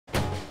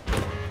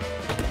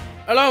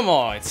Hello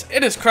mods,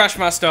 it is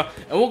Crashmaster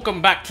and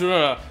welcome back to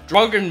the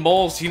Dragon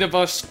Ball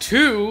Xenoverse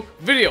 2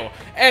 video.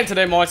 And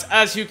today mods,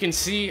 as you can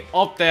see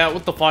up there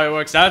with the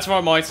fireworks, that's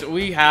right mods,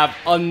 we have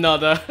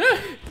another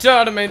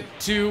tournament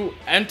to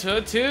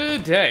enter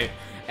today.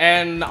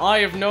 And I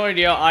have no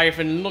idea, I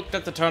haven't looked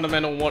at the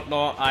tournament or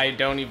whatnot, I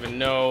don't even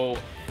know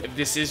if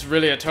this is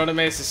really a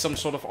tournament. This is some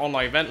sort of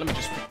online event. Let me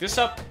just pick this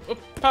up. Oh,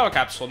 power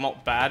capsule,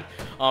 not bad.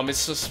 It's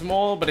so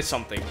small, but it's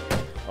something.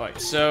 Alright,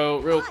 so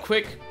real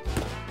quick.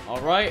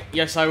 Alright,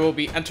 yes, I will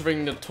be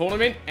entering the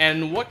tournament.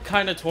 And what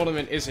kind of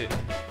tournament is it?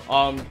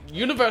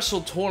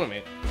 Universal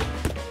tournament.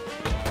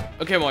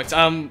 Okay, mods,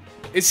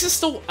 is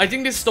this the, I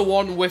think this is the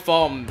one with,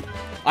 I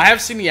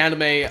have seen the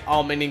anime,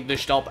 in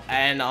English dub,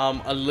 and,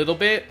 a little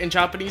bit in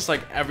Japanese,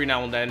 like, every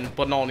now and then,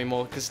 but not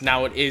anymore, because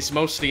now it is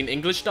mostly in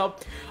English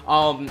dub.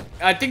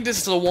 I think this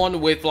is the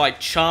one with, like,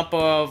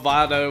 Champa,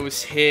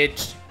 Vados,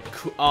 Hit,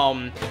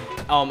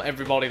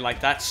 everybody like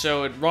that.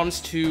 So it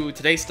runs to,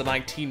 today's the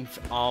 19th,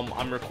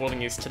 I'm recording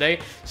this today,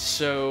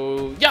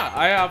 so yeah,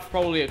 I have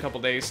probably a couple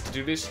days to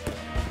do this.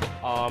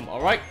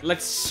 Alright,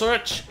 let's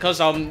search, because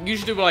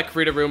usually when I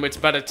create a room, it's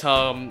better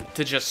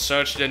to just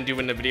search than do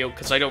in the video,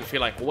 because I don't feel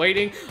like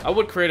waiting. I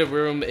would create a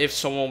room if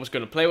someone was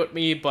going to play with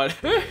me, but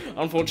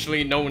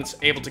unfortunately no one's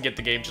able to get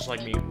the game just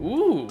like me.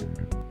 Ooh,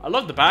 I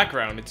love the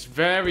background, it's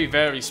very,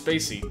 very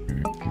spacey.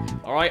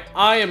 Alright,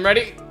 I am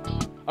ready.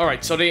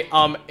 Alright, so the,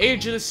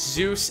 Aegis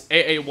Zeus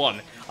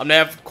AA1. They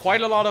have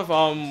quite a lot of,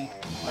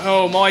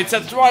 oh my,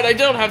 that's right, I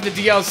don't have the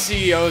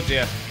DLC, oh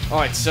dear.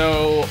 Alright,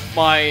 so,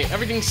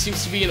 everything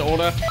seems to be in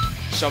order,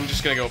 so I'm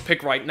just gonna go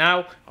pick right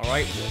now,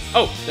 alright.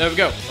 Oh, there we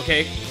go,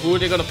 okay, who are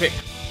they gonna pick?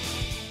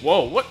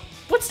 Whoa,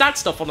 what's that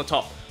stuff on the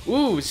top?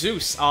 Ooh,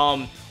 Zeus,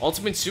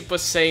 Ultimate Super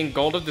Saiyan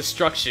God of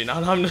Destruction,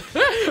 and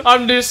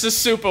I'm just a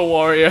Super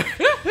Warrior.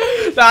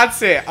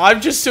 That's it, I'm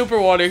just Super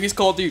Warrior, he's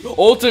called the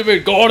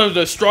Ultimate God of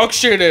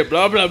Destruction and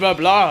blah blah blah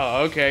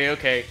blah.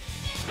 Okay.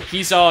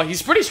 He's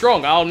pretty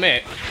strong, I'll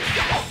admit.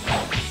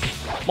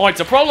 But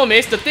the problem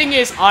is, the thing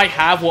is, I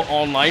have with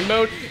online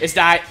mode, is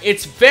that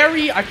it's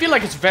very, I feel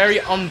like it's very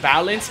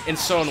unbalanced in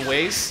certain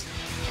ways.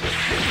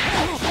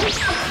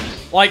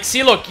 Like,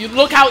 see,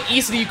 look how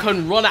easily you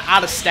can run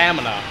out of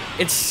stamina.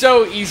 It's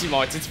so easy,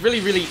 mods. It's really,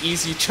 really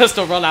easy just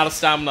to run out of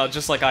stamina,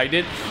 just like I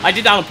did. I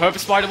did that on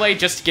purpose, by the way,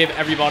 just to give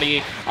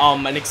everybody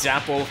an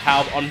example of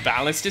how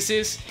unbalanced this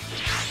is.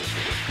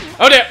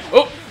 Oh dear!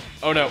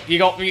 Oh no, he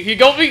got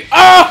me!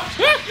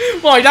 Ah!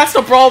 Boy, that's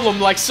the problem.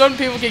 Like, some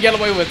people can get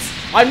away with.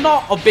 I'm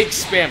not a big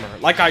spammer.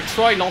 Like, I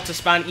try not to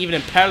spam even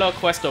in parallel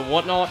quest or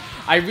whatnot.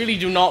 I really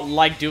do not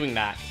like doing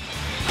that.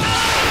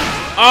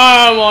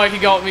 Oh boy, he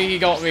got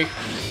me.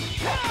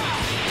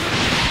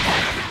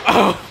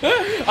 Oh,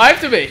 I have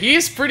to admit, he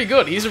is pretty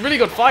good. He's a really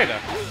good fighter.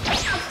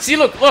 See,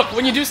 look,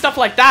 when you do stuff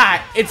like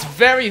that, it's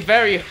very,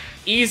 very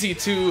easy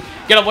to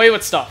get away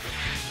with stuff.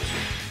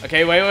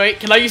 Okay, wait,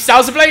 can I use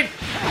Thousand Blade?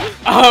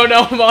 Oh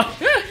no, man.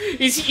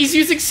 He's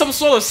using some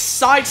sort of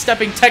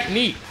sidestepping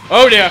technique.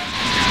 Oh dear.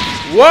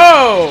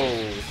 Whoa.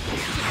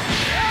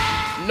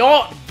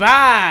 Not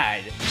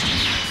bad.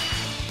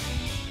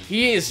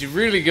 He is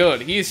really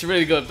good.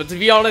 But to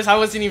be honest, I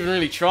wasn't even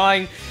really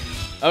trying.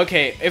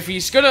 Okay, if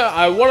he's gonna,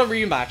 I want a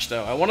rematch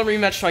though. I want a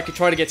rematch so I can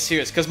try to get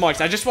serious. Because,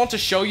 Marks, I just want to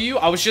show you,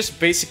 I was just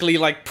basically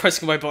like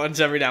pressing my buttons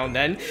every now and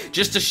then.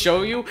 Just to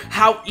show you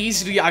how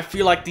easily I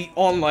feel like the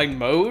online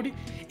mode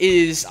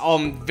is,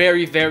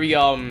 very, very,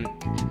 how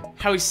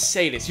do you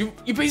say this? You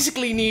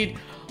basically need,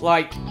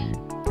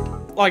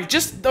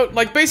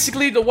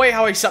 basically the way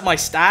how I set my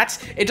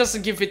stats, it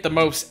doesn't give it the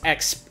most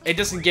it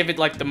doesn't give it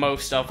like the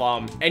most of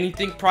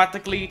anything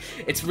practically.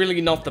 It's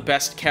really not the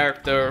best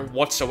character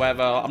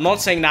whatsoever. I'm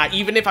not saying that.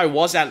 Even if I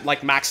was at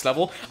like max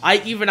level,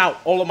 I even out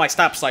all of my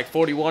stats like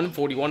 41,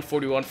 41,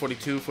 41,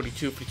 42,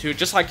 42, 42,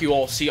 just like you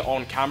all see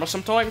on camera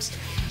sometimes.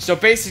 So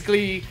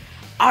basically,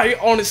 I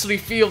honestly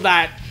feel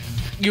that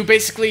you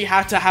basically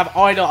have to have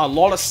either a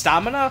lot of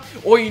stamina,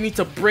 or you need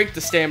to break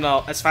the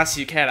stamina as fast as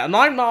you can. And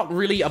I'm not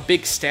really a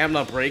big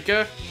stamina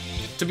breaker,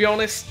 to be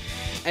honest.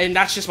 And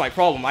that's just my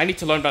problem. I need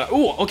to learn better.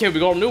 Ooh, okay, we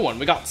got a new one.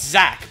 We got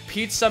Zack,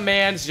 Pizza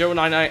Man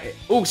 099.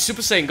 Ooh,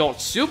 Super Saiyan Gold.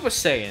 Super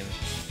Saiyan.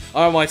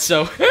 Alright,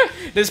 so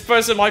this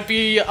person might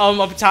be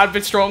a tad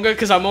bit stronger,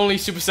 because I'm only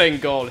Super Saiyan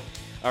Gold.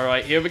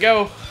 Alright, here we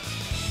go.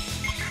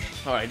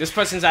 Alright, this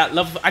person's at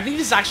level... I think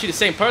this is actually the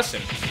same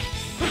person.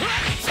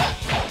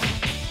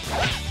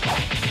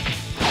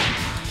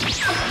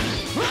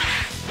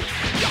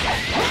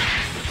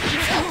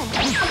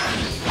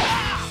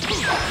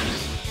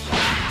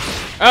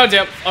 Oh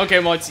dear. Okay,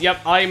 mods. Yep,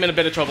 I am in a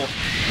bit of trouble.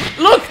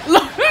 Look!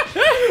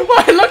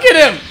 Why, look at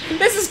him!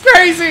 This is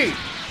crazy!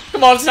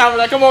 Come on,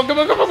 Stamina. Come on.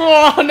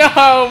 Oh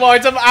no,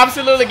 mods. I'm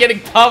absolutely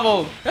getting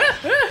pummeled.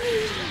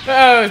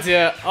 Oh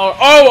dear.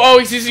 Oh,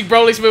 he's using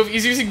Broly's move.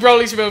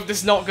 This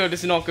is not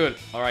good.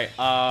 Alright,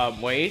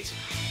 wait.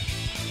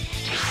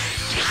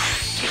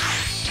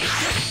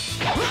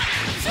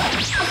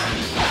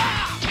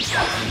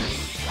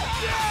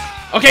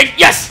 Okay,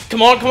 yes!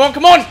 Come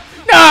on!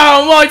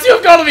 No, Mods,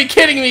 you've got to be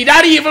kidding me.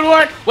 That even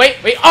worked. Wait.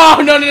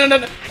 Oh, no.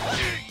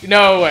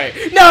 No way.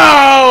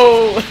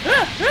 No!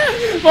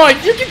 Boy,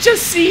 you can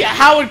just see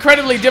how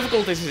incredibly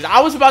difficult this is. I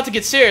was about to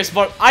get serious,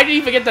 but I didn't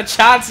even get the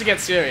chance to get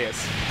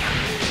serious.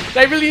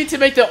 They really need to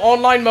make the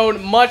online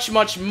mode much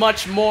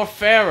more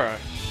fairer.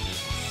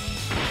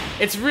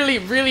 It's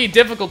really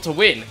difficult to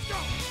win.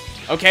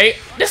 Okay,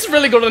 this is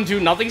really gonna do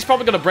nothing. He's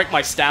probably gonna break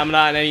my stamina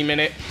at any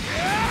minute.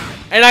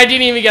 And I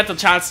didn't even get the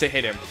chance to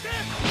hit him.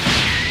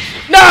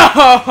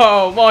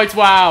 No! Moits,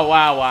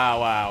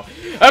 wow.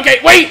 Okay,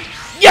 wait!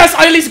 Yes,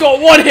 I at least got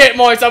one hit,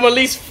 Moits.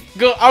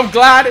 I'm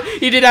glad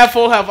he did have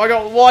full health. I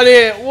got one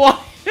hit.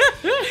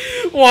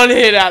 One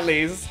hit at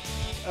least.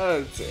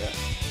 Oh dear.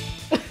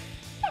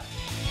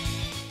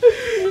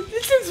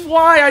 This is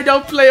why I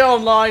don't play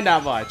online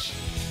that much.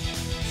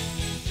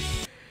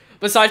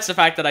 Besides the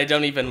fact that I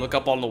don't even look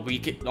up on the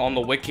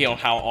wiki on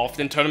how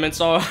often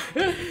tournaments are.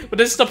 But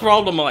this is the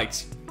problem,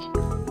 Moits.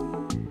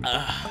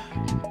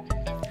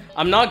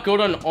 I'm not good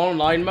on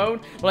online mode.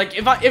 Like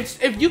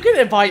if you can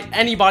invite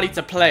anybody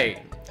to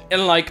play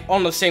and like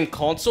on the same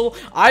console,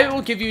 I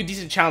will give you a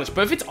decent challenge.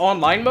 But if it's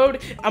online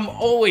mode, I'm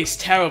always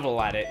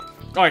terrible at it.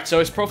 Alright, so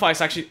his profile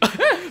is actually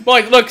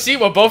like, look, see,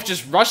 we're both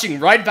just rushing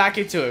right back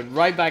into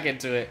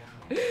it.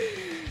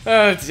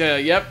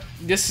 Yep.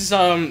 This is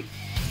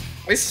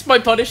my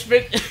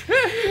punishment.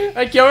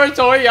 Akira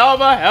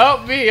Toriyama,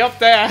 help me up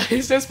there.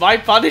 Is this my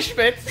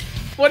punishment?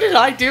 What did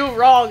I do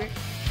wrong?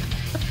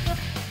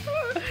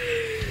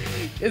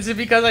 Is it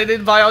because I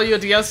didn't buy all your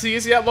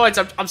DLCs yet, boys?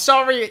 I'm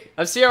sorry.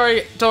 I'm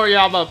sorry,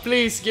 Toriyama.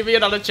 Please give me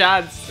another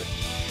chance.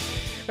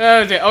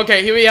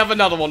 Okay, here we have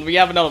another one.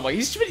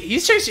 He's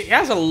changing. He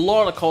has a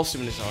lot of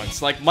costume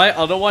designs. Like my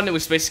other one, it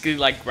was basically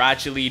like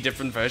gradually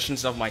different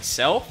versions of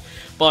myself,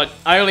 but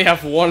I only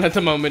have one at the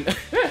moment.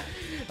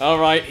 All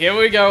right, here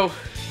we go.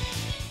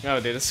 Oh,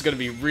 dude, this is gonna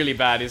be really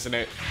bad, isn't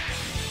it?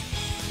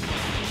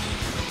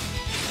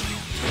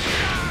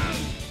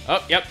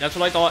 Oh, yep, that's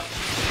what I thought.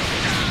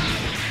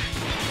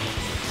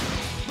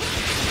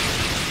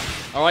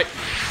 Alright.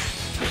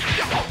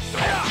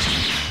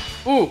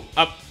 Ooh,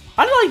 how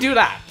did I do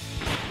that?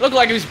 Looked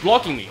like he was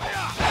blocking me.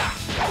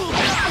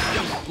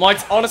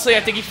 Might, honestly, I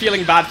think he's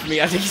feeling bad for me.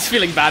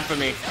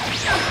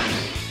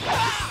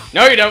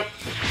 No, you don't.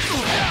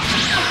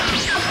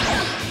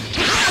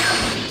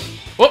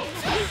 Whoop.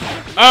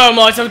 Oh,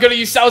 Might, I'm gonna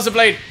use Salsa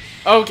Blade.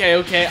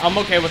 Okay, I'm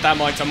okay with that,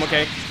 Might, I'm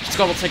okay. Just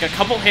gonna take a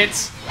couple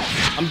hits.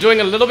 I'm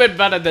doing a little bit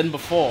better than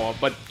before,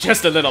 but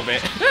just a little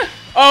bit.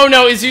 Oh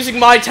no, he's using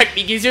my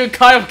technique. He's doing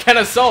kind of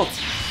assault.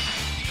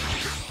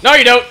 No,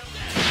 you don't.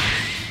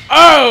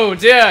 Oh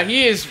dear,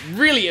 he is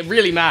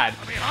really mad.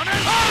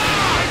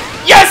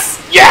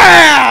 Yes!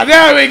 Yeah!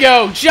 There we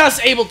go.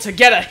 Just able to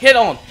get a hit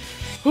on.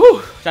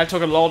 Whew, that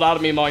took a lot out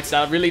of me, Mites.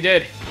 That really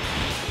did.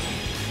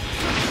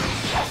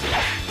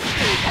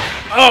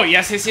 Oh,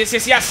 yes.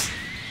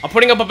 I'm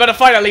putting up a better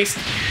fight at least.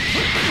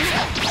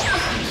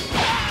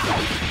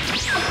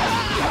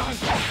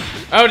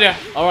 Oh dear.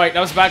 Alright, that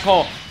was a bad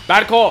call.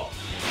 Bad call.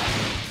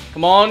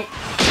 Come on.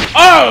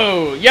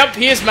 Oh! Yep,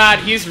 he is mad.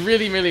 He's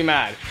really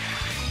mad.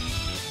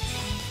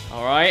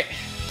 Alright.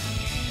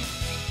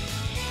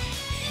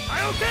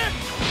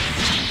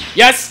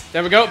 Yes!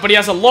 There we go. But he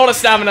has a lot of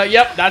stamina.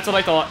 Yep, that's what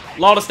I thought.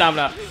 A lot of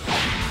stamina.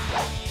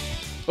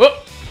 Whoop!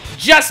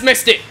 Just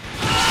missed it.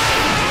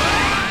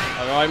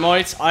 Alright,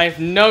 Moits. I have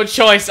no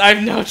choice.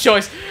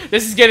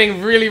 This is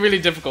getting really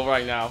difficult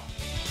right now.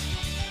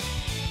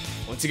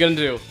 What's he gonna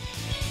do?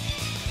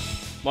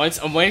 Moits,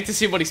 I'm waiting to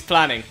see what he's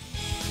planning.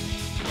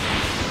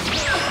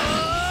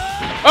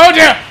 Oh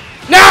dear!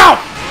 No!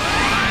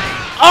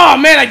 Oh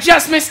man, I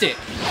just missed it.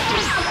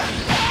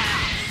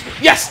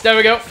 Yes, there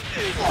we go.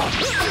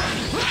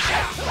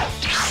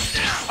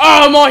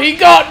 Oh my, he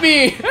got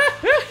me.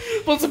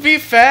 Well, to be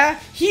fair,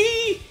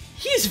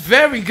 he's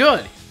very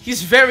good.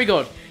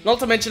 Not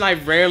to mention, I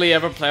rarely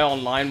ever play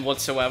online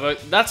whatsoever.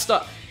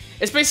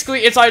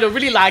 It's either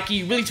really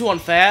laggy, really too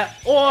unfair,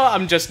 or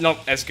I'm just not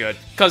as good.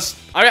 Because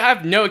I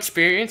have no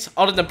experience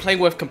other than playing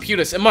with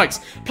computers. And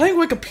Mites, playing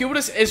with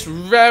computers is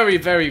very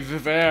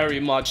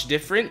much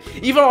different.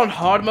 Even on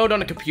hard mode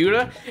on a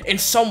computer, in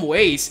some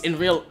ways, if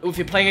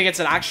you're playing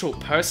against an actual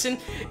person,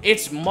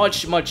 it's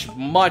much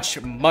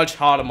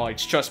harder,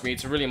 Mites. Trust me,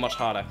 it's really much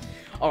harder.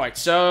 Alright,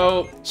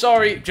 so,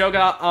 sorry,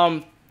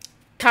 Joga,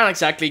 can't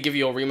exactly give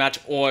you a rematch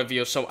or a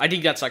video, so I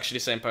think that's actually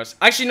the same person.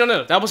 Actually,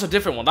 no, that was a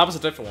different one.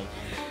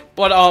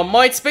 But,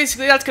 Mites,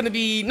 basically, that's gonna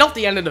be not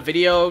the end of the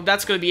video.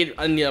 That's gonna be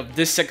in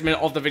this segment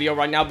of the video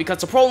right now, because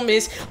the problem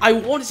is, I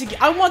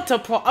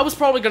was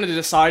probably gonna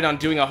decide on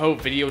doing a whole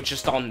video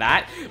just on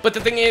that. But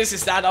the thing is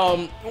that,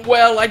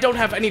 well, I don't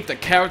have any of the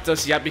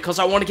characters yet, because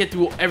I want to get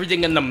through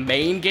everything in the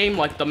main game,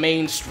 like the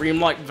main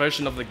streamlined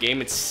version of the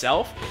game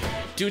itself.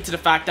 Due to the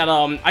fact that,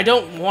 I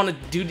don't want to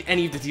do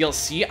any of the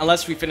DLC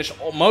unless we finish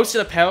most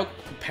of the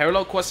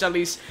parallel quests at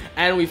least,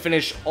 and we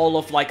finish all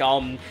of like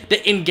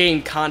the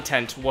in-game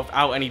content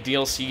without any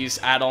DLCs,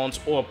 add-ons,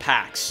 or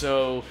packs.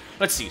 So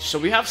let's see. So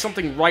we have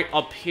something right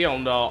up here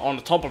on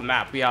the top of the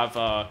map. We have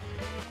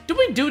did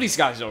we do these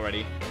guys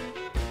already?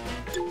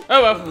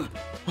 Oh well,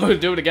 we'll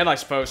do it again, I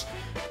suppose.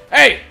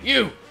 Hey,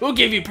 you! Who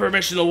gave you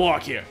permission to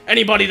walk here?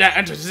 Anybody that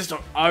enters this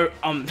I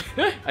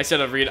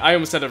said arena. I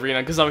almost said arena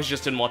because I was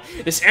just in one.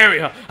 This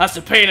area has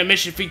to pay an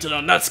admission fee to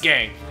the Nuts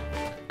Gang.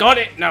 Got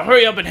it? Now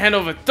hurry up and hand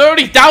over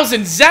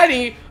 30,000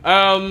 zeni!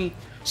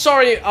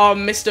 Sorry,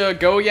 Mr.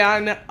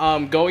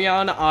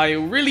 Goyan, I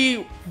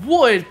really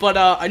would, but,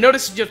 I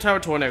noticed your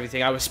territory and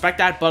everything. I respect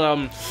that, but,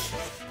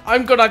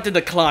 I'm gonna have to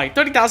decline.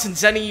 30,000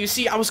 zeni, you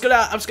see, I was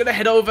gonna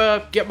head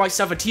over, get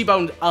myself a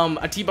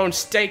T-bone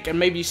steak, and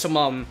maybe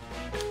some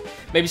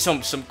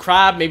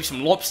crab, maybe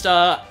some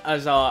lobster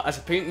as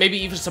a maybe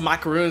even some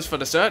macaroons for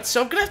dessert.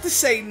 So I'm gonna have to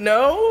say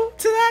no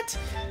to that.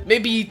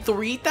 Maybe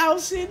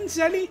 3,000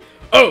 zeni.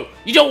 Oh,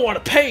 you don't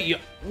want to pay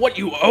what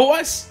you owe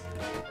us?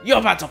 You're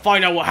about to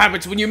find out what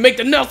happens when you make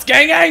the Nuts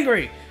Gang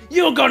angry.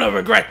 You're gonna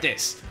regret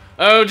this.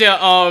 Oh dear,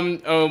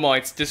 oh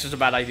my, this was a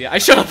bad idea. I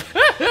should have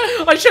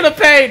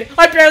paid.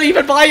 I barely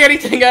even buy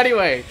anything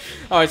anyway.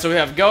 All right, so we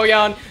have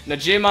Goyan,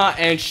 Najima,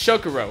 and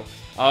Shokuro.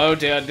 Oh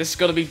dear, this is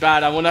gonna be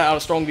bad. I wonder how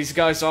strong these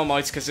guys are,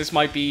 mates, because this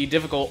might be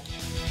difficult.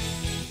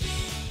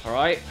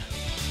 Alright.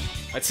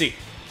 Let's see.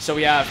 So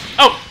we have...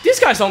 Oh! These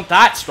guys aren't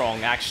that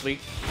strong, actually.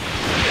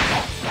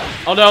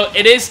 Although,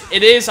 it is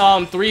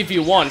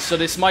 3v1, so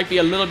this might be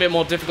a little bit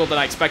more difficult than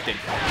I expected.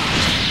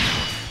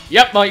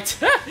 Yep, mate.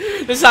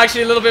 This is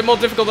actually a little bit more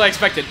difficult than I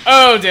expected.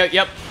 Oh dear,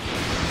 yep.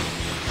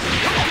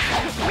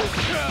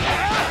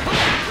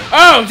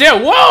 Oh dear,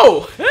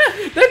 whoa!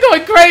 They're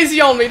going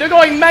crazy on me. They're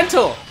going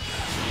mental.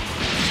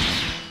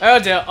 Oh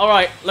dear,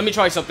 alright, let me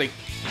try something.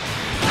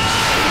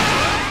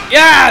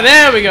 Yeah,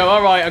 there we go,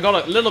 alright, I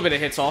got a little bit of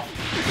hits off.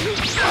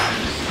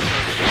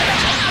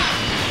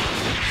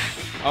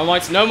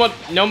 Alright,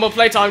 no more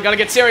playtime, gotta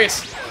get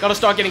serious. Gotta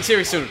start getting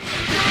serious soon.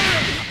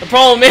 The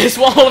problem is,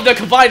 while all of the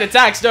combined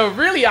attacks, they're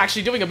really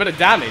actually doing a bit of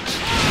damage.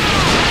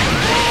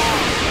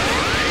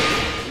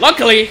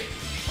 Luckily,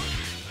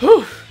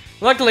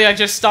 luckily I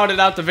just started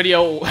out the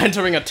video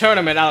entering a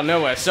tournament out of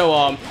nowhere,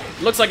 so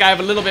looks like I have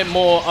a little bit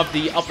more of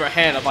the upper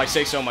hand if I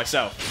say so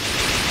myself.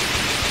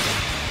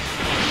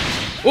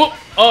 Whoop!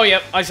 Oh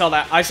yep, I saw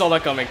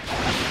that coming.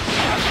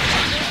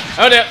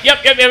 Oh no,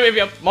 yep.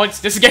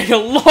 This is getting a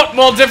lot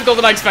more difficult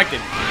than I expected.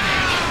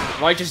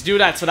 Right, just do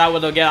that so that way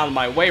they'll get out of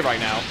my way right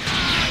now.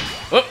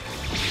 Whoop.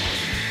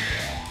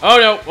 Oh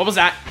no, what was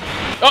that?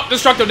 Oh,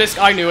 destructo disc,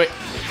 I knew it.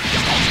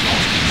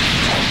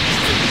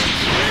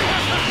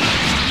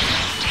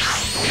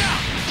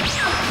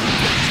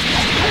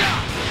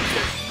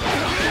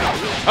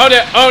 Oh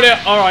dear,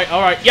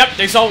 alright. Yep,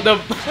 they saw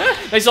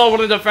one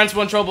of the friends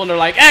were in trouble and they're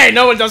like, hey,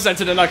 no one does that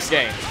to the next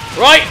game.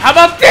 Right, how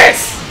about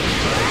this?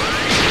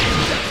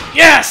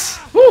 Yes!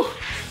 Whew.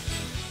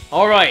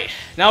 Alright,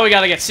 now we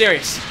gotta get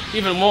serious.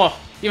 Even more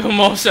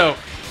so.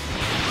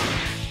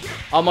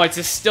 Alright,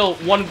 it's still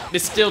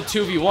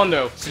 2v1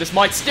 though, so this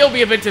might still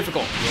be a bit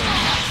difficult.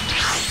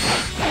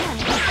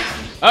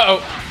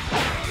 Uh-oh.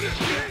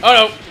 Oh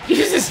no,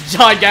 use this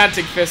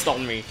gigantic fist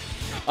on me.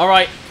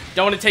 Alright.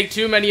 Don't want to take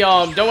too many,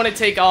 don't want to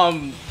take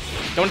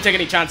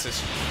any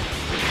chances.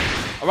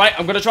 Alright,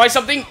 I'm gonna try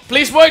something.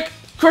 Please work!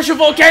 Crush a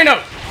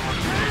volcano!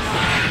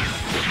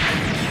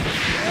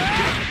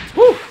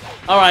 Whew!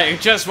 Alright, it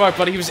just worked,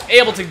 but he was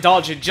able to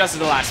dodge it just at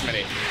the last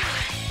minute.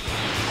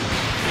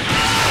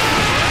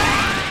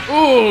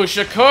 Ooh,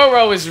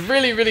 Shokuro is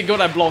really, really good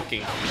at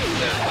blocking.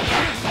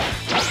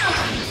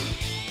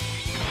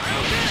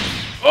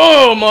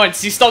 Oh, my,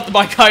 he stopped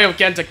my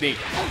Kaioken technique.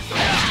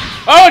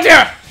 Oh,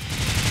 dear!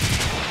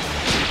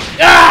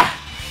 Ah!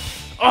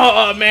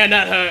 Oh, man,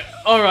 that hurt.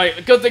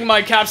 Alright, good thing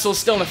my capsule's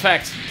still in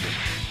effect.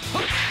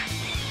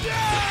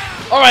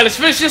 Alright, let's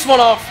finish this one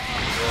off.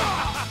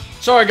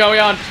 Sorry,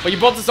 Goyan, but you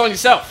brought this on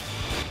yourself.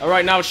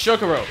 Alright, now it's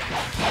Shokuro.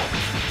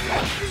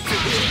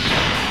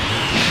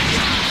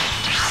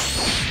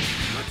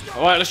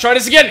 Alright, let's try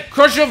this again.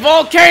 Crush a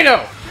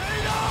volcano!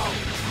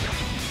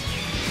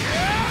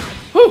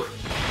 Whew!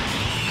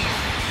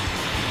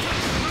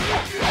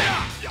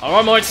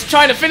 Alright, let's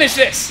try to finish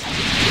this.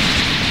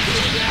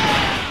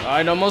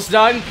 Alright, almost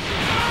done.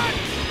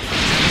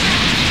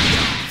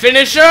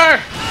 Finisher!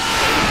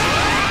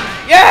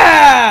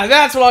 Yeah!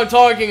 That's what I'm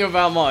talking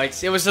about,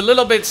 mates. It was a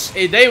little bit...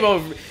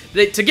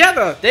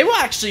 together, they were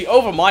actually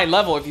over my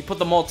level if you put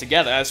them all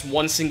together as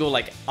one single,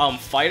 like,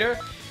 fighter.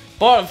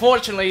 But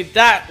unfortunately,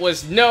 that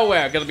was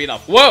nowhere gonna be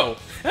enough. Whoa!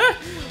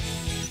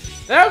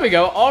 There we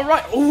go.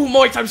 Alright. Oh,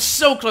 mates, I'm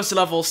so close to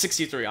level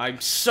 63.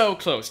 I'm so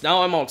close.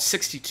 Now I'm on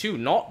 62.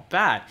 Not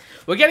bad.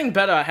 We're getting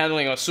better at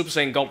handling our Super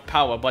Saiyan Gold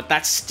power, but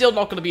that's still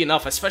not going to be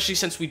enough, especially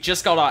since we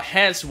just got our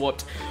hands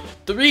whooped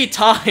 3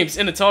 times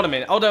in the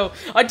tournament. Although,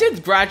 I did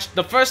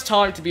the first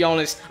time, to be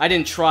honest, I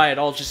didn't try at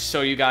all just to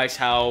show you guys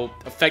how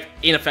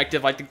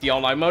ineffective I think the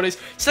online mode is.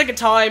 Second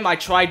time, I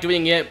tried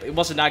doing it, it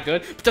wasn't that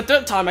good. But the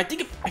third time, I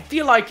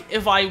feel like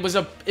if I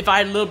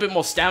had a little bit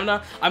more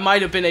stamina, I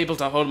might have been able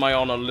to hold my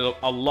own a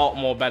lot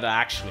more better,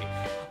 actually.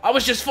 I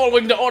was just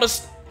following the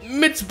orders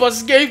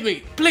Mitsbus gave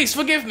me. Please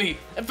forgive me.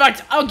 In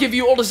fact, I'll give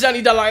you all the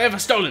zeni that I ever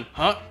stolen.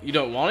 Huh? You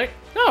don't want it?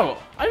 No,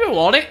 I don't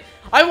want it.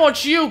 I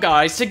want you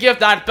guys to give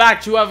that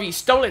back to whoever you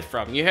stole it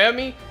from. You hear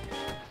me?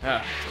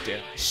 Ah,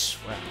 dear, I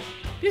swear.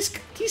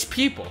 These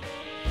people.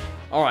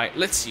 Alright,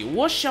 let's see.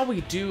 What shall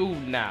we do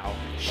now?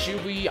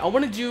 Should we... I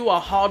want to do a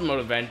hard mode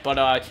event, but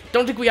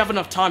don't think we have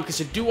enough time because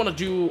I do want to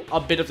do a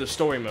bit of the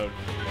story mode.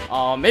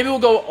 Maybe we'll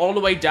go all the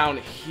way down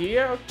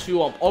here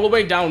to... all the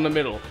way down the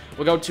middle.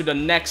 We'll go to the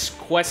next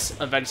quest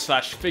event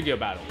 / figure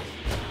battle.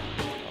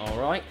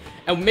 Alright.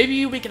 And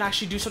maybe we can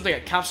actually do something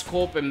at Caps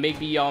Corp and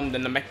maybe the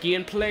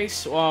Namekian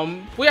place.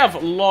 We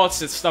have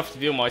lots of stuff to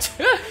do, mate.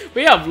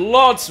 We have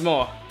lots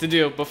more to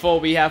do before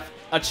we have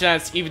a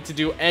chance even to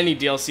do any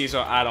DLCs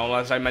or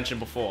add-ons, as I mentioned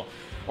before.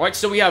 Alright,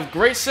 so we have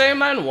Great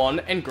Saiyaman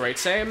 1 and Great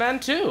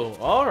Saiyaman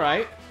 2.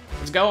 Alright,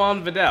 let's go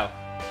on Videl.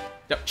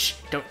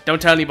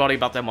 Don't tell anybody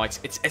about that, mate.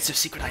 It's a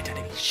secret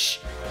identity. Shh.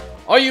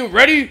 Are you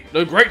ready?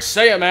 The Great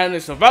Saiyaman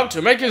is about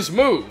to make his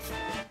move.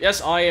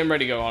 Yes, I am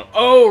ready to go on.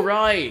 Oh,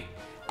 right.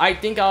 I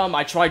think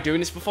I tried doing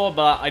this before,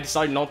 but I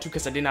decided not to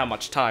because I didn't have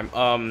much time.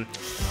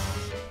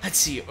 Let's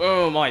see.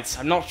 Oh, might.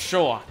 I'm not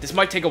sure. This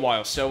might take a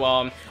while. So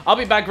I'll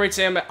be back, Great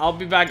Sam. I'll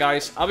be back,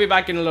 guys. I'll be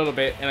back in a little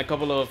bit, in a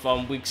couple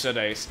of weeks or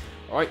days.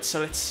 All right. So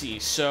let's see.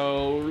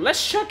 So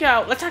let's check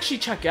out. Let's actually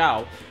check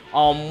out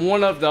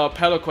one of the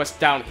Pelo quests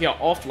down here,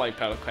 offline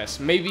Pelo quests.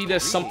 Maybe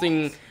there's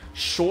something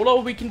shorter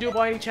we can do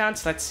by any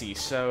chance. Let's see.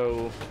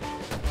 So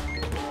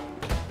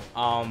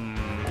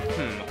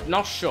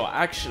not sure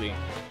actually.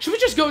 Should we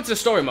just go into the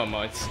story mode,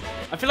 mates?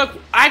 I feel like...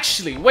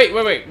 Actually, wait,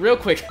 real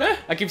quick.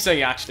 I keep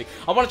saying actually.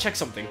 I want to check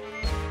something.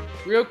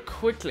 Real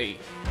quickly.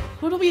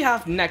 Who do we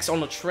have next on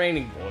the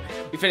training board?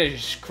 We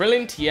finished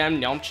Krillin, TM,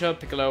 Yamcha,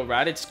 Piccolo,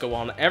 Raditz, go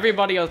on.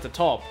 Everybody at the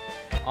top.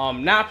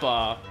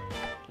 Nappa.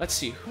 Let's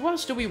see. Who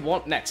else do we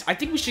want next? I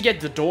think we should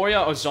get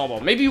Dodoria or Zombo.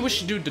 Maybe we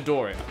should do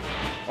Dodoria.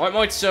 Alright,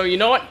 mates. So, you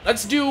know what?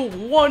 Let's do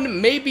 1,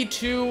 maybe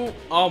 2.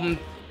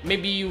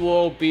 Maybe you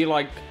will be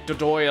like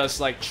Dodoria's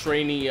like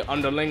trainee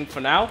underling for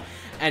now.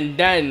 And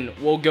then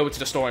we'll go to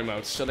the story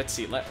mode. So let's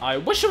see. I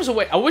wish there was a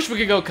way. I wish we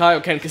could go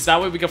Kaioken, because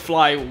that way we could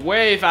fly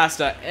way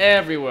faster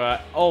everywhere,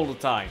 all the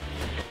time.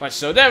 Right,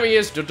 so there he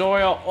is,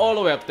 Dodoria, all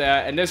the way up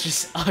there. And there's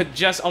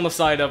just on the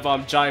side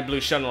of Giant Blue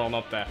Shenron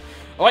up there.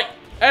 Alright,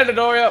 hey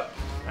Dodoria.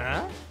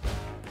 Huh?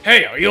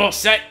 Hey, are you all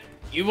set?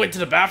 You went to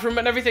the bathroom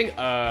and everything?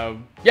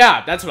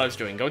 Yeah, that's what I was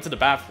doing, going to the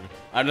bathroom.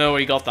 I don't know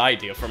where you got the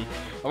idea from.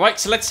 Alright,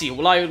 so let's see.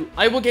 Well,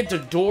 I will get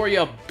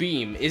Dodoria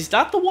Beam. Is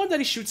that the one that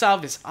he shoots out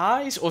of his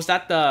eyes? Or is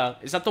that the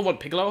one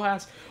Piccolo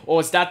has? Or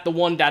is that the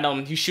one that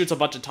he shoots a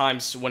bunch of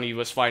times when he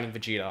was fighting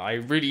Vegeta? I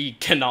really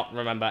cannot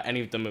remember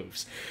any of the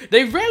moves.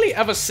 They rarely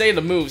ever say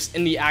the moves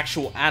in the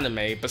actual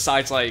anime,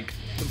 besides like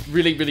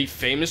really, really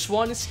famous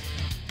ones.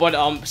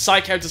 But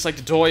side characters like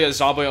Dodoria,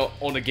 Zabo,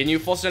 or the Ginyu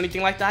Force or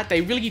anything like that,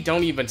 they really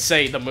don't even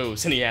say the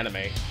moves in the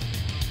anime.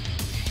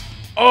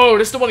 Oh,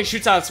 this is the one he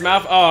shoots out his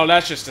mouth? Oh,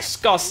 that's just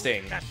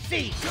disgusting.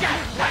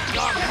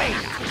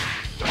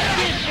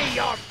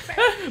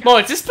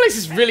 Mo, this place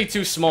is really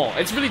too small.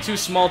 It's really too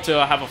small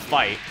to have a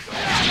fight.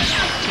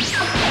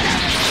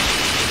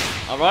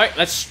 Alright,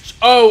 let's...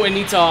 Oh, it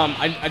needs, I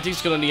think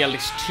it's gonna need at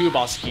least 2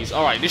 boss keys.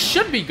 Alright, this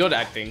should be good,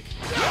 I think.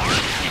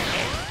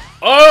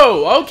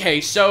 Oh, okay,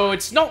 so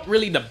it's not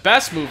really the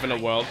best move in the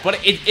world, but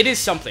it is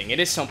something. It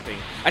is something.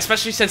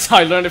 Especially since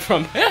I learned it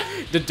from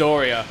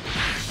Dodoria.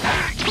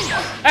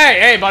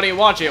 Hey, buddy,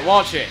 watch it,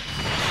 watch it.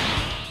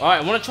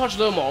 Alright, I want to charge a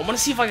little more. I want to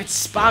see if I can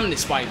spam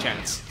this by any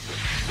chance.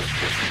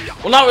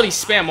 Well, not really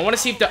spam. I want to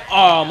see if the...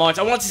 Oh, my...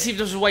 I want to see if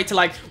there's a way to,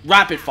 like,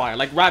 rapid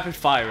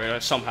fire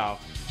it somehow.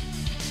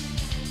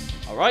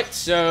 Alright,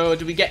 so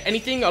do we get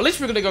anything? At least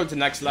we're going to go to the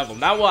next level.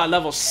 Now we're at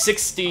level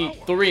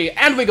 63,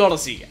 and we got a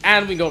Z.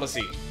 And we got a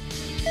Z.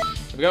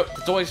 There we go,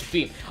 the Dodora's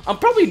Beam. I'm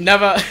probably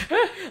never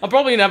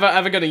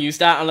ever gonna use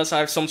that unless I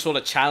have some sort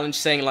of challenge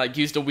saying like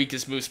use the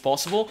weakest moves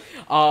possible.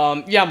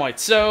 Yeah, mate.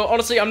 So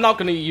honestly, I'm not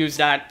gonna use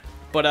that.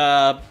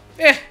 But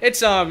it's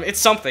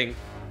something.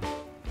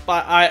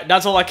 But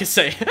that's all I can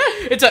say.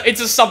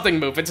 it's a something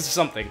move. It's a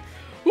something.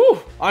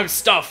 Whew, I'm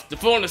stuffed. The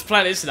food on this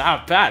planet isn't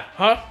half bad,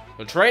 huh?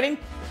 The training?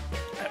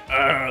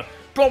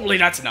 Probably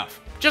that's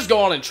enough. Just go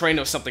on and train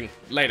or something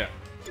later.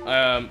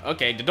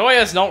 Okay,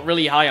 Dodoria is not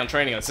really high on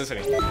training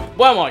necessity.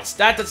 Well, mates,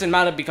 that doesn't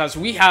matter because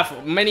we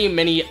have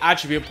many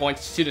attribute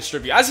points to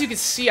distribute. As you can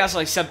see, as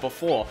I said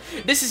before,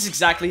 this is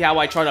exactly how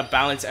I try to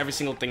balance every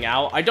single thing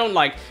out. I don't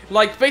like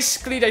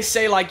basically they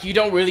say like you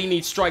don't really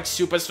need strike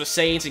supers for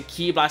Saiyans and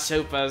ki blast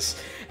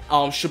supers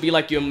should be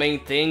like your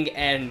main thing,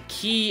 and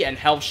ki and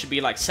health should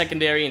be like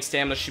secondary, and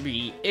stamina should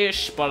be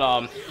ish, but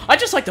I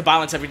just like to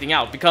balance everything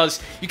out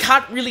because you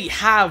can't really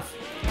have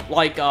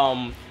like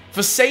for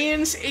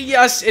Saiyans,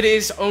 yes, it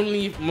is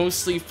only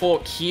mostly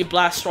for Ki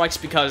Blast strikes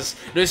because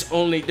there's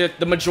only the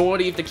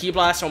majority of the Ki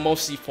Blasts are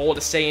mostly for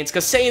the Saiyans,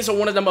 because Saiyans are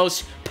one of the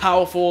most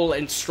powerful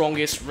and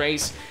strongest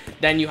race.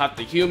 Then you have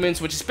the humans,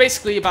 which is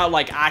basically about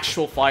like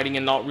actual fighting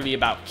and not really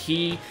about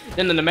Ki.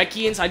 Then the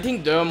Namekians, I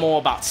think they're more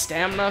about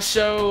stamina.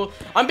 So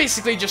I'm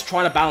basically just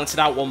trying to balance it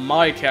out with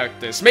my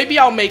characters. Maybe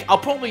I'm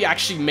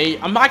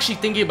actually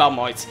thinking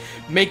about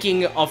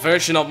making a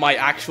version of my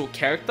actual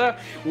character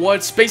where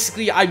it's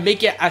basically I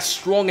make it as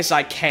strong as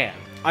I can.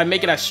 I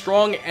make it as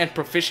strong and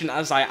proficient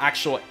as I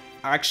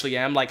actually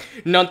am. Like,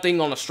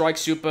 nothing on the strike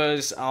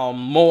supers,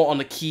 more on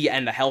the ki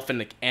and the health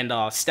and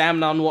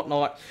stamina and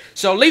whatnot.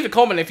 So leave a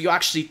comment if you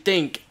actually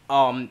think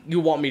you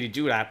want me to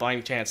do that by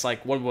any chance,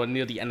 like when we're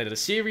near the end of the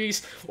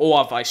series,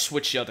 or if I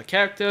switch the other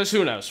characters.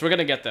 Who knows? We're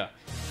gonna get there.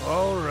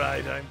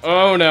 Alright,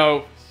 Oh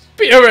no.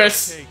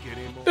 Beerus!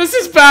 This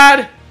is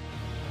bad!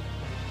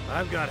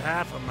 I've got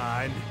half a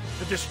mind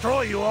to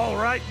destroy you all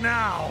right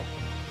now.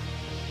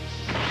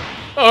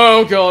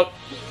 Oh god.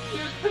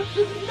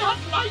 Not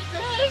like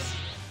this!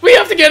 We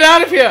have to get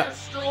out of here!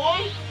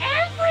 Destroy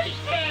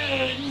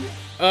everything!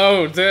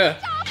 Oh dear.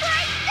 Stop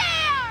right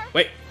there!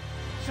 Wait.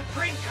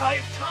 Supreme Kai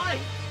of Time!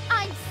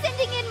 I'm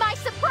sending in my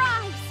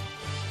surprise!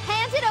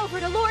 Hand it over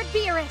to Lord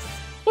Beerus!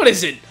 What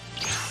is it?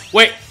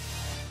 Wait.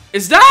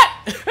 Is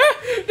that?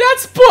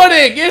 That's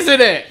pudding, isn't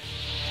it?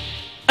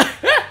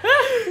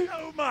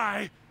 Oh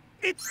my!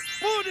 It's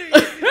pudding!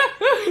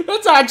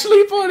 That's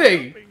actually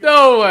pudding!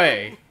 No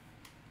way!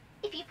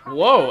 If you promise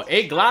Whoa, not to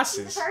 8 destroy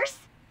glasses. Xenoverse,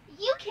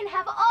 you can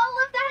have all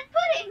of that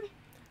pudding!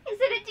 Is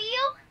it a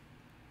deal?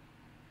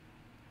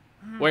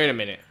 Wait a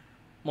minute.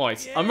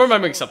 Moist, I'm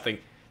remembering something.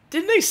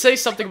 Didn't they say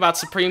something about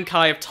Supreme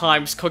Kai of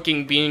Time's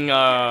cooking being,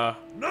 No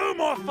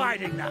more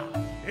fighting now!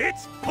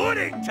 It's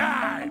pudding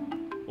time!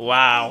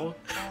 Wow.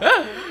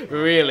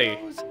 Really?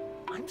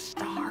 I'm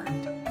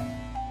starved.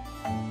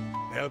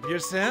 Help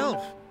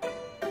yourself.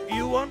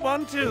 You want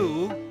one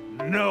too?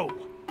 No.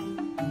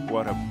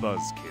 What a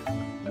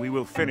buzzkill. We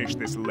will finish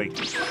this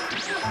later.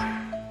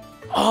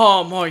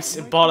 Oh, Moist,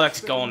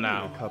 Bollock's gone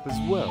now. Cup as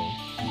well.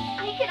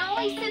 I can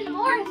only send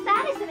more if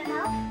that isn't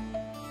enough.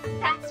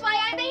 That's why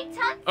I made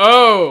tons.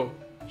 Oh!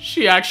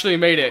 She actually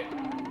made it.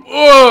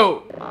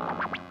 Whoa!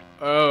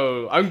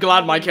 Oh, I'm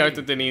glad my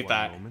character didn't eat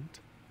that. Moment.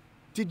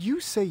 Did you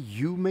say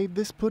you made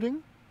this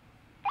pudding?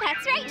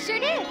 That's right, sure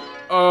did.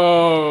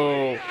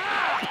 Oh.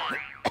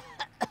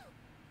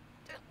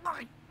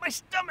 My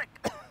stomach!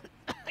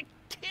 I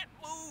can't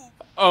move!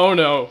 Oh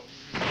no.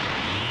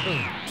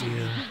 Oh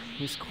dear,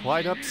 he's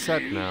quite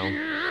upset now.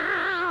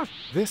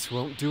 This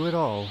won't do at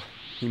all.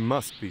 He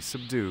must be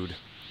subdued.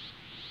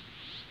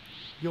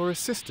 Your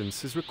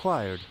assistance is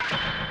required.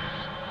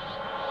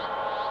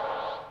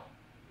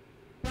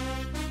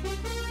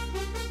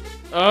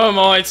 Oh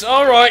my, it's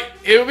alright.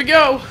 Here we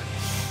go.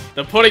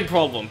 The pudding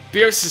problem.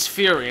 Beerus is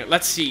fearing it.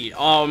 Let's see.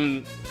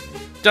 Don't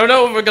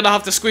know if we're gonna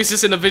have to squeeze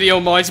this in the video,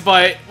 Moist,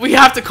 but we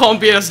have to calm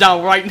Beerus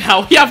down right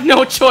now. We have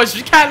no choice.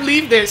 We can't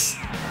leave this.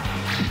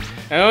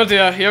 Oh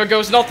dear, here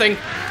goes nothing.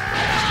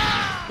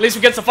 At least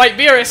we get to fight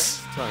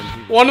Beerus.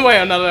 One way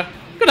or another.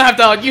 Gonna have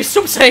to use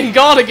Super Saiyan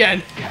God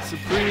again.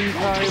 Supreme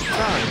Kai of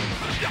Time.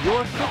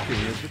 Your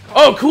cooking is the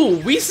Oh, cool.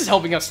 Whis is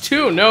helping us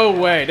too. No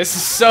way. This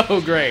is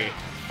so great.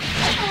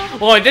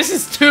 Boy, this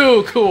is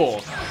too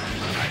cool.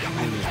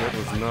 That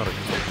was not a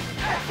good.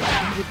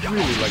 I would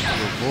really like to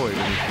avoid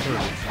any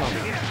further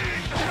trouble.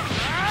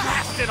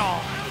 Blast it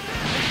all!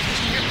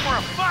 Here for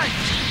a fight!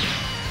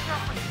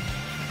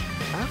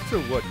 After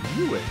what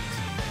you ate,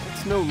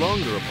 it's no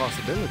longer a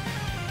possibility.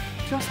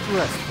 Just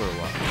rest for a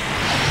while.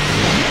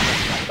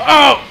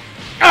 Oh!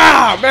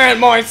 Ah, man,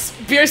 Moist.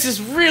 Beerus is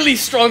really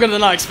stronger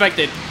than I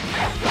expected.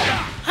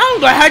 How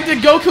the heck did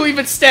Goku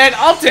even stand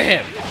up to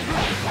him?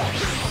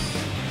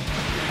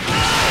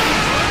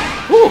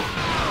 Whew.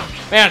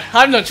 Man,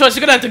 I have no choice.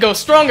 You're gonna have to go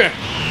stronger.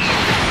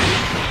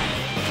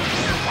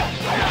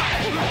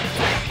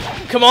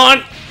 Come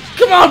on.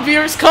 Come on,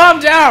 Beerus. Calm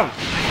down.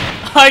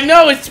 I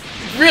know it's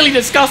really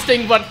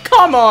disgusting, but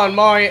come on,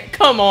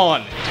 come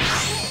on.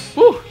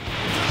 Whew.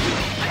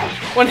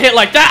 One hit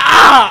like that.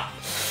 Ah!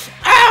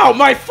 Ow,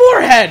 my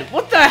forehead.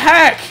 What the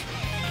heck?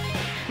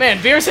 Man,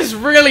 Beerus is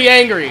really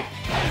angry.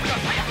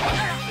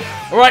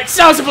 Alright,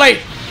 Sounds of Blade.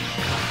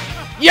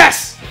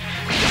 Yes!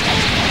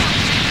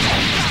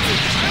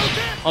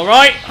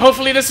 Alright,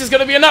 hopefully this is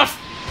gonna be enough.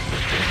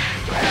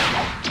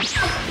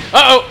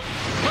 Uh-oh.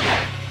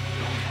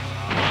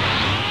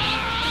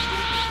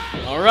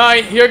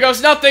 Alright, here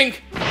goes nothing.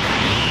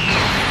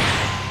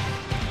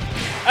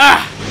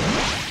 Ah!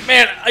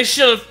 Man, I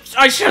should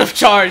have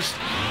charged.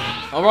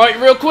 Alright,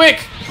 real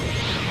quick.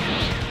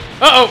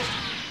 Uh-oh.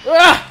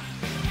 Ah!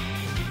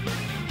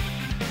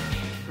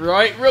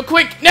 Right, real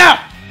quick, now!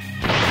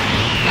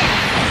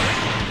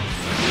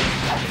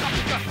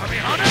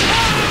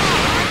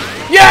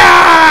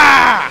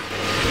 Yeah!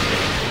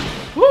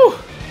 Whew.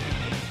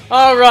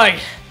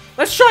 Alright.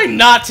 Let's try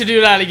not to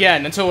do that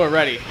again until we're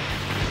ready.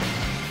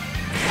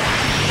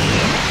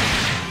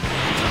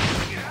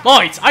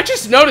 Right, I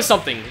just noticed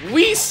something.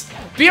 Beerus,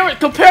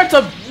 compared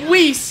to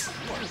Whis,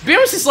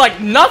 Beerus is like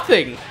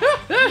nothing.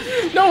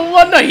 No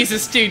wonder he's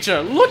his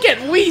teacher. Look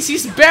at Whis,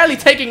 he's barely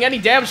taking any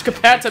damage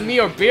compared to me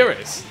or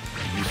Beerus.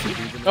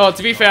 Oh,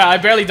 to be fair, I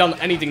barely done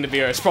anything to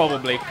Beerus,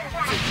 probably.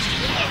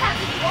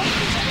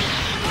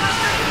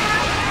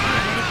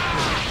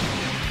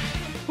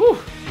 Whew.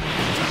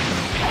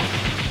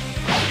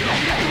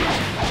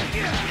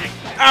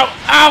 Ow,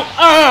 ow,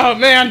 oh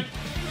man.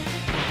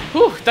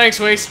 Whew, thanks,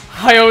 Whis.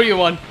 I owe you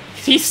one.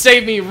 He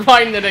saved me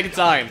right in the nick of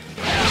time.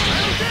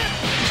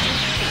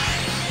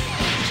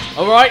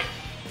 Alright.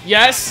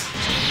 Yes.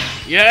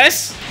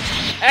 Yes!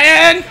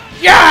 And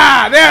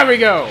yeah! There we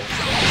go!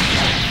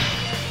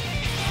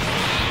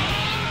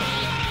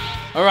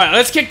 Alright,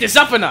 let's kick this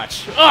up a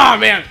notch. Oh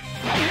man!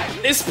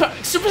 This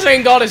Super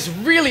Saiyan God is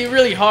really,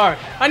 really hard.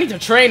 I need to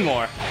train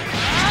more.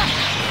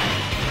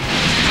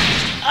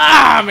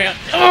 Ah, man.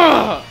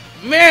 Ugh.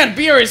 Man,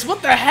 Beerus,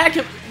 what the heck?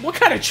 What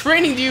kind of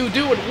training do you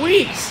do with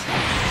Whis?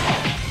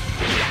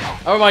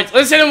 Alright,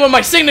 let's hit him with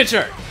my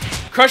signature.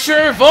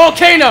 Crusher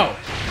Volcano.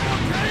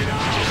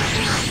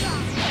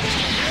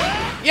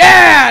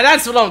 Yeah,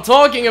 that's what I'm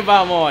talking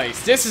about,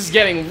 boys. This is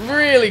getting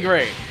really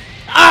great.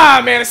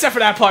 Ah, man, except for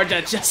that part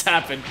that just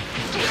happened.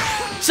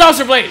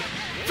 Saucer Blade,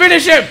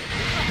 finish him.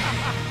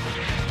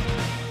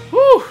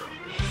 Whew.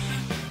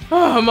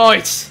 Oh,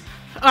 moits.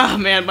 Ah,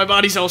 man, my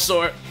body's all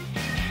sore.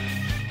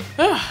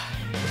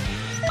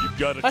 You've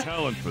got a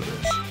talent for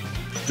this.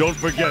 Don't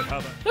forget how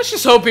that... Let's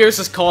just hope Beerus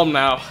is calm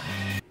now.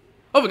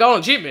 Oh, we got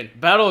an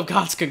achievement. Battle of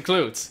Gods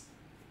concludes.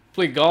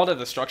 Flee God of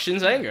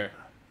Destruction's anger.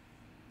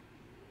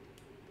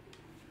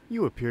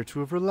 You appear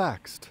to have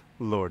relaxed,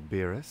 Lord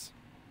Beerus.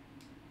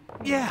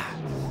 Yeah,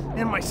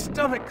 and my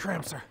stomach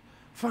cramps are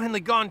finally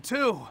gone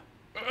too.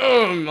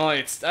 Oh,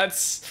 mites.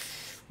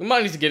 That's... We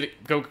might need to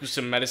get Goku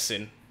some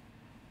medicine.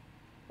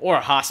 Or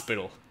a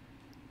hospital.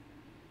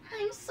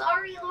 I'm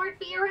sorry, Lord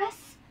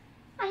Beerus.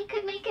 I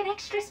could make an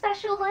extra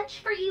special lunch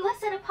for you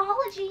as an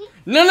apology.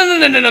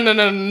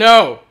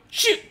 No!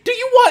 Shoot, do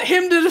you want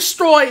him to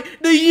destroy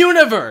the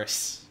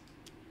universe?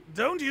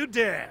 Don't you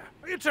dare!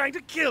 Are you trying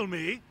to kill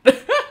me?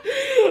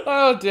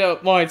 Oh dear,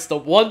 mites. The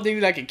one thing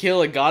that can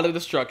kill a God of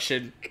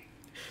Destruction.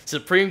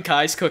 Supreme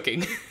Kai's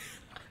cooking.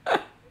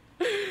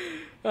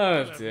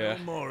 Oh dear.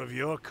 No more of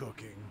your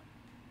cooking.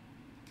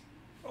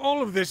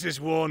 All of this has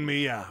worn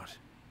me out.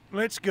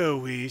 Let's go,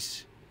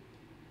 Whis.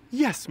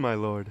 Yes, my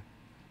lord.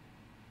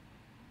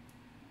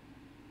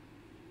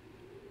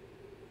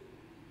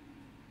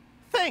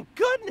 Thank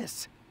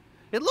goodness!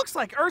 It looks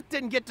like Earth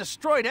didn't get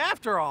destroyed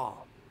after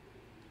all.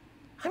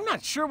 I'm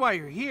not sure why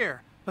you're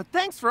here, but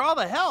thanks for all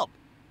the help.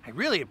 I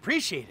really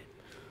appreciate it.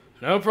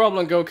 No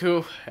problem,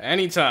 Goku.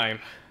 Anytime.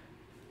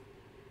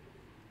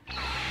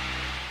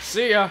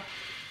 See ya.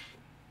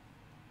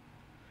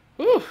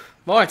 Whew.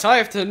 Mites, I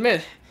have to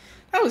admit,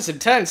 that was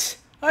intense.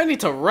 I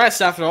need to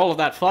rest after all of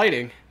that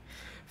fighting.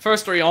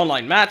 First 3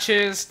 online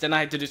matches, then I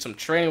had to do some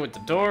training with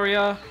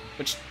Dodoria,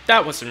 which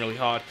that wasn't really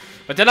hard.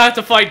 But then I had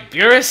to fight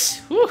Beerus.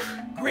 Whew.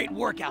 Great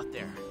work out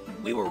there.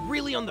 We were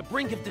really on the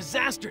brink of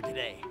disaster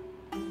today.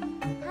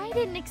 I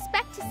didn't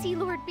expect to see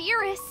Lord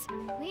Beerus.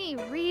 We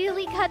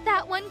really cut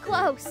that one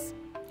close.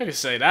 I can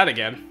say that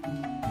again.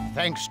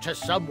 Thanks to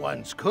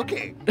someone's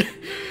cooking.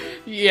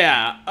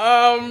 Yeah,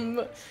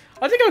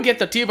 I think I'll get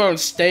the T-bone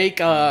steak,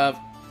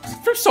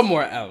 from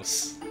somewhere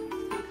else.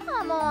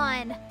 Come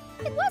on.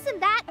 It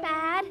wasn't that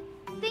bad.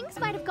 Things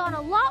might have gone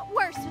a lot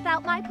worse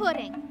without my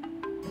pudding.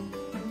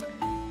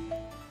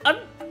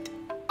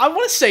 I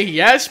want to say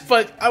yes,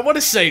 but I want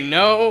to say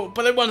no,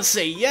 but I want to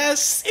say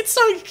yes. It's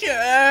like,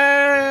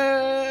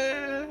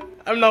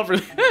 I'm not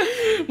really...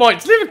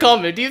 Mites, leave a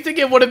comment. Do you think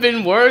it would have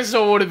been worse,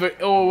 or would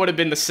have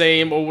been the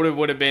same, or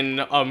would have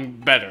been,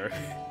 better?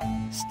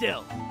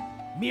 Still,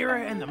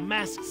 Mira and the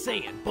Masked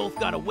Saiyan both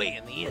got away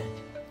in the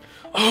end.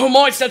 Oh,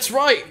 Mites, that's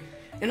right!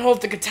 In all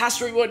of the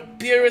catastrophe with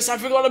Beerus, I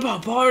forgot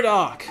about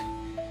Bardock.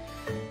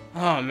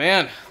 Oh,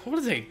 man. What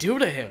did they do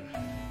to him?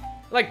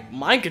 Like,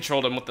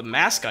 mind-controlled him with the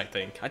mask, I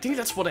think. I think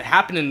that's what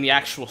happened in the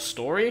actual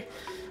story.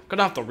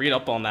 Gonna have to read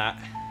up on that.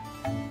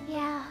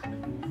 Yeah.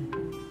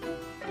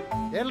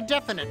 They'll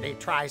definitely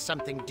try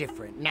something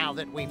different now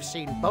that we've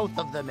seen both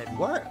of them at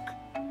work.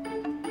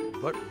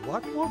 But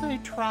what will they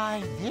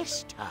try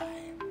this time?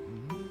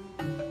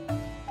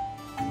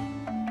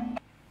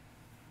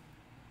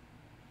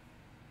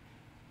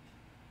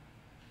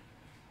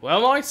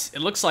 Well, Mites, it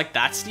looks like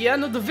that's the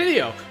end of the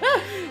video.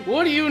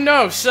 What do you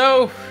know?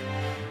 So...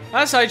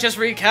 as I just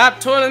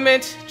recapped,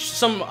 tournament,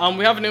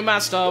 we have a new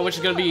master, which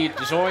is gonna be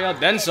Zoya,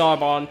 then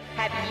Zarbon,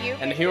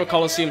 and the Hero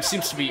Coliseum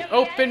seems to be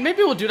open.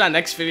 Maybe we'll do that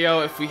next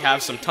video if we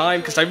have some time,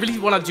 because I really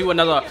want to do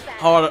another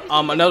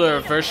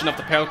version of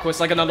the Parallel Quest,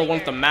 like another one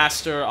with the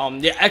Master,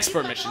 the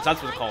Expert missions,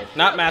 that's what it's called.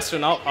 Not Master,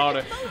 not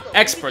Harder,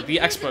 Expert, the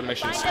Expert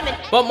missions.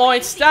 But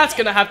Mites, that's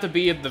gonna have to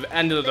be at the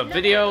end of the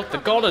video. The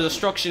God of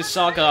Destruction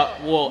saga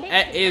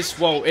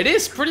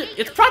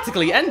it's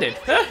practically ended.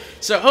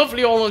 So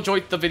hopefully you all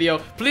enjoyed the video.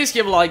 Please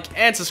give a like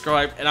and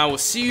subscribe, and I will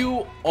see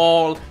you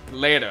all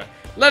later.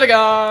 Later,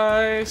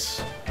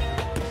 guys!